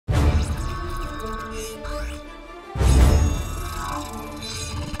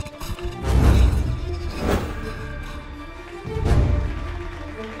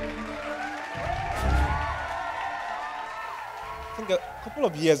a couple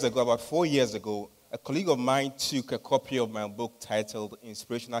of years ago, about 4 years ago, a colleague of mine took a copy of my book titled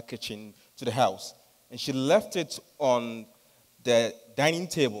Inspirational Kitchen to the house, and she left it on the dining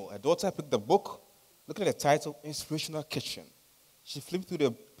table. Her daughter picked the book, looked at the title, Inspirational Kitchen. She flipped through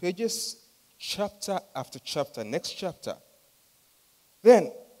the pages, chapter after chapter, next chapter.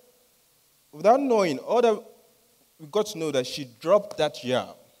 Then, without knowing, all that we got to know that she dropped that yarn.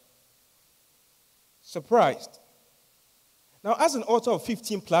 Surprised. Now, as an author of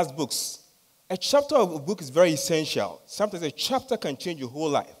 15 plus books, a chapter of a book is very essential. Sometimes a chapter can change your whole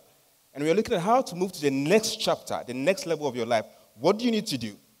life. And we're looking at how to move to the next chapter, the next level of your life. What do you need to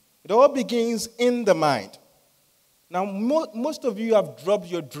do? It all begins in the mind. Now, most of you have dropped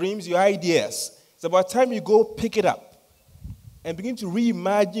your dreams, your ideas. It's about time you go pick it up and begin to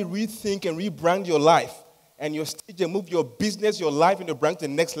reimagine, rethink, and rebrand your life and your stage and move your business, your life, and your brand to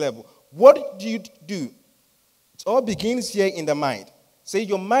the next level. What do you do? It all begins here in the mind. Say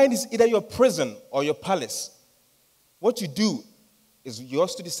your mind is either your prison or your palace. What you do is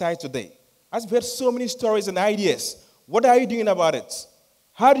yours to decide today. As we've heard so many stories and ideas, what are you doing about it?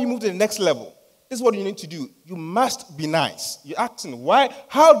 How do you move to the next level? This is what you need to do. You must be nice. You're asking, why?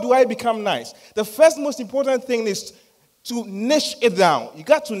 How do I become nice? The first most important thing is to niche it down. You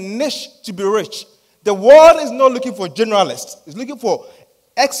got to niche to be rich. The world is not looking for generalists. It's looking for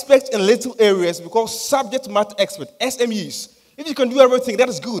experts in little areas because subject matter expert, SMEs. If you can do everything, that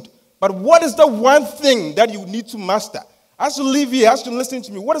is good. But what is the one thing that you need to master? As you live here, as you listen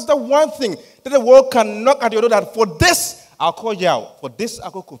to me, what is the one thing that the world can knock at your door that for this, I'll call you out. For this,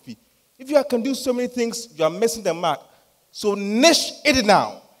 I'll call Kofi. If you can do so many things, you are missing the mark. So niche it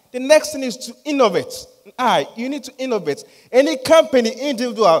now. The next thing is to innovate. You need to innovate. Any company,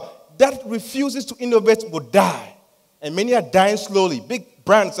 individual that refuses to innovate will die. And many are dying slowly. Big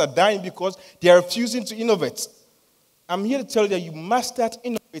brands are dying because they are refusing to innovate. I'm here to tell you that you must start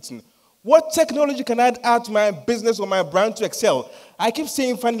innovating. What technology can I add to my business or my brand to excel? I keep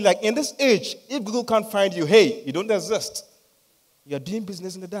saying, finally, like in this age, if Google can't find you, hey, you don't exist. You're doing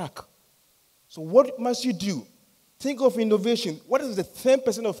business in the dark. So what must you do? Think of innovation. What is the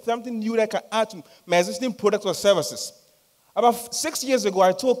 10% of something new that I can add to my existing products or services? About 6 years ago,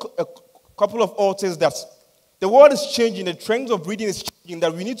 I told a couple of authors that the world is changing, the trends of reading is changing,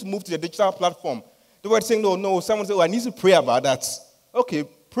 that we need to move to the digital platform. They were saying, no. Someone said, I need to pray about that. Okay,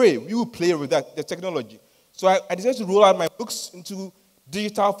 pray. We will play with that, the technology. So I decided to roll out my books into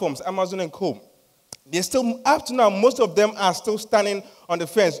digital forms, Amazon and Co. They're still, up to now, most of them are still standing on the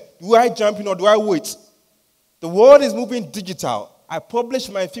fence. Do I jump in or do I wait? The world is moving digital. I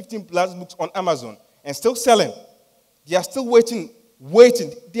published my 15 plus books on Amazon and still selling. They are still waiting.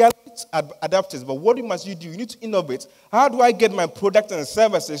 They are adapters, but what must you do? You need to innovate. How do I get my products and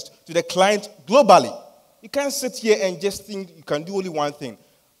services to the client globally? You can't sit here and just think you can do only one thing.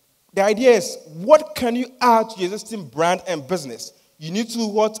 The idea is, what can you add to your existing brand and business? You need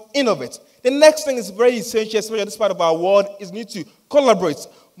to innovate. The next thing is very essential, especially in this part of our world, is you need to collaborate.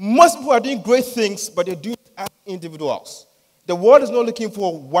 Most people are doing great things, but they're doing it as individuals. The world is not looking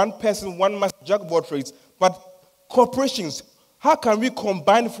for one person, one master jack of all trades, but corporations. How can we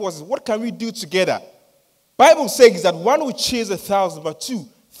combine forces? What can we do together? Bible says that one will chase 1,000, but two,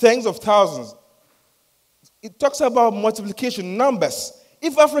 tens of thousands. It talks about multiplication, numbers.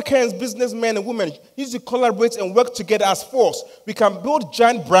 If Africans, businessmen and women need to collaborate and work together as force, we can build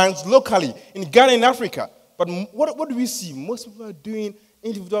giant brands locally in Ghana and Africa. But what do we see? Most people are doing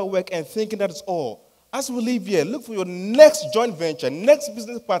individual work and thinking that is all. As we live here, look for your next joint venture, next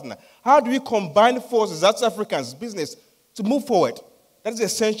business partner. How do we combine forces as Africans, business, to move forward? That is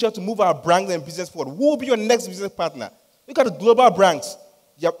essential to move our brands and business forward. Who will be your next business partner? Look at the global brands.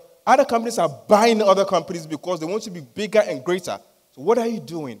 Other companies are buying other companies because they want to be bigger and greater. So what are you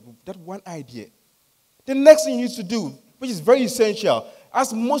doing with that one idea? The next thing you need to do, which is very essential,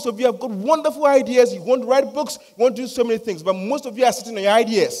 as most of you have got wonderful ideas, you want to write books, you want to do so many things, but most of you are sitting on your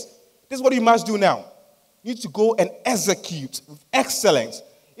ideas. This is what you must do now. You need to go and execute with excellence.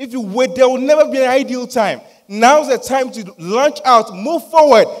 If you wait, there will never be an ideal time. Now's the time to launch out, move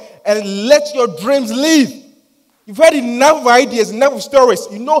forward, and let your dreams live. You've heard enough of ideas, enough of stories.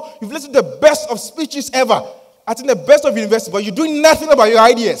 You know, you've listened to the best of speeches ever. I think the best of university, but you're doing nothing about your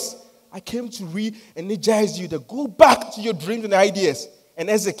ideas. I came to re-energize you to go back to your dreams and ideas and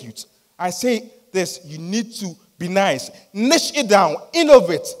execute. I say this, you need to be nice. Niche it down,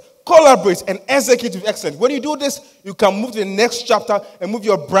 innovate, collaborate, and execute with excellence. When you do this, you can move to the next chapter and move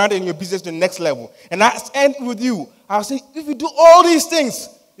your brand and your business to the next level. And I end with you. I'll say, if you do all these things,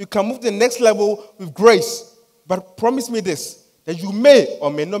 you can move to the next level with grace. But promise me this, that you may or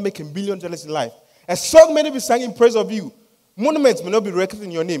may not make $1 million in life. A song many be sang in praise of you, Monuments may not be erected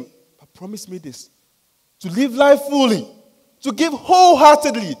in your name, but promise me this: to live life fully, to give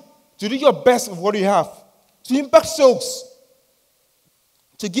wholeheartedly, to do your best with what you have, to impact souls,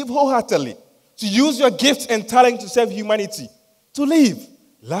 to give wholeheartedly, to use your gifts and talent to serve humanity, to live,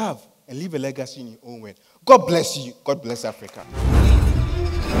 love, and leave a legacy in your own way. God bless you. God bless Africa.